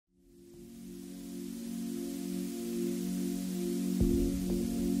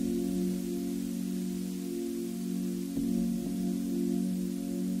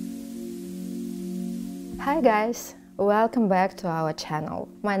Hi guys! Welcome back to our channel.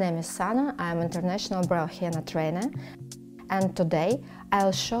 My name is Xenna, I'm international BrowXenna trainer, and today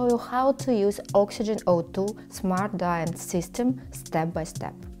I'll show you how to use Oxygen O2 smart dyeing system step by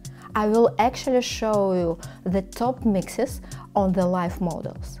step. I will actually show you the top mixes on the live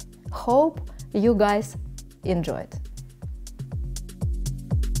models. Hope you guys enjoyed.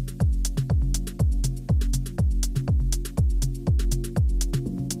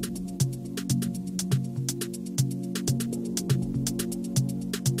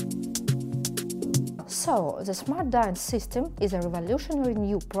 So, the smart dyeing system is a revolutionary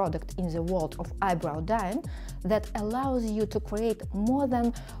new product in the world of eyebrow dyeing that allows you to create more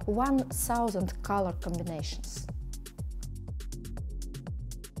than 1000 color combinations.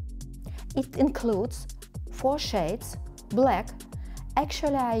 It includes 4 shades: black,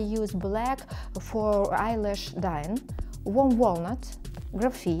 actually I use black for eyelash dyeing, warm walnut,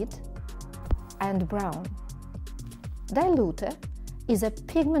 graphite and brown. Diluter is a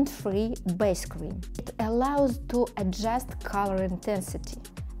pigment-free base cream. It allows to adjust color intensity.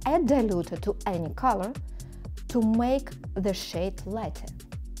 Add diluter to any color to make the shade lighter.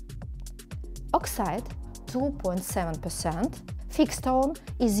 Oxide 2.7%. Fixed tone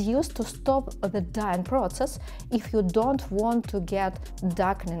is used to stop the dyeing process if you don't want to get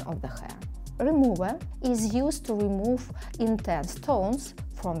darkening of the hair. Remover is used to remove intense tones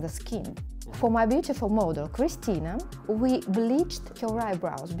from the skin. For my beautiful model Christina, we bleached her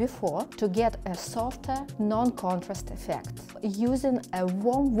eyebrows before to get a softer, non-contrast effect, using a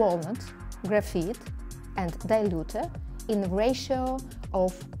warm walnut, graphite and diluter in ratio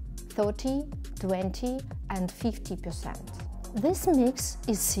of 30, 20 and 50%. This mix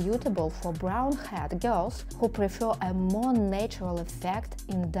is suitable for brown-haired girls who prefer a more natural effect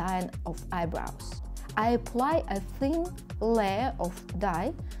in dyeing of eyebrows. I apply a thin layer of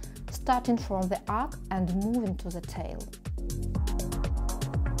dye starting from the arc and moving to the tail.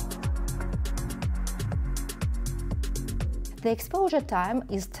 The exposure time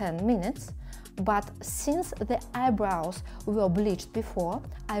is 10 minutes, but since the eyebrows were bleached before,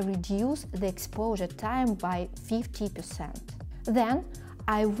 I reduce the exposure time by 50%. Then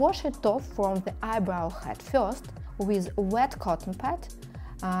I wash it off from the eyebrow head first with wet cotton pad.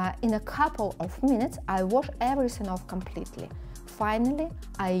 In a couple of minutes I wash everything off completely. Finally,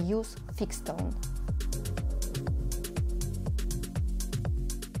 I use fixed tone.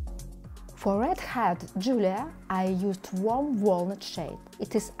 For red-haired Julia, I used warm walnut shade.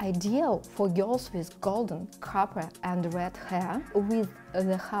 It is ideal for girls with golden, copper and red hair. With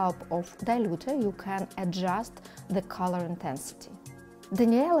the help of diluter, you can adjust the color intensity.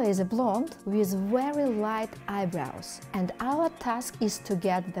 Daniela is a blonde with very light eyebrows, and our task is to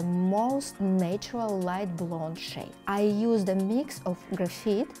get the most natural light blonde shade. I used a mix of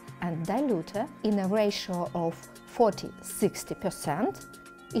graphite and diluter in a ratio of 40–60%.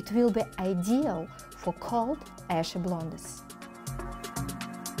 It will be ideal for cold, ashy blondes.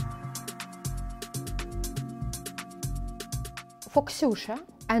 For Ksusha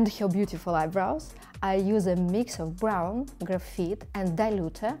and her beautiful eyebrows, I use a mix of brown, graphite and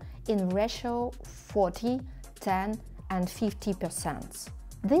diluter in ratio 40, 10 and 50%.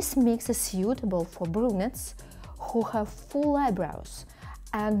 This mix is suitable for brunettes who have full eyebrows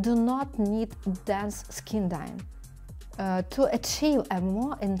and do not need dense skin dyeing. To achieve a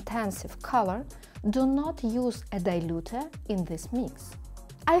more intensive color, do not use a diluter in this mix.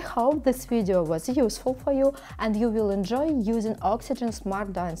 I hope this video was useful for you and you will enjoy using Oxygen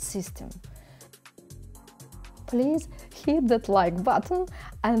Smart Dyeing System. Please hit that like button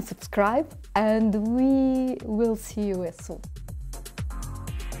and subscribe, and we will see you soon.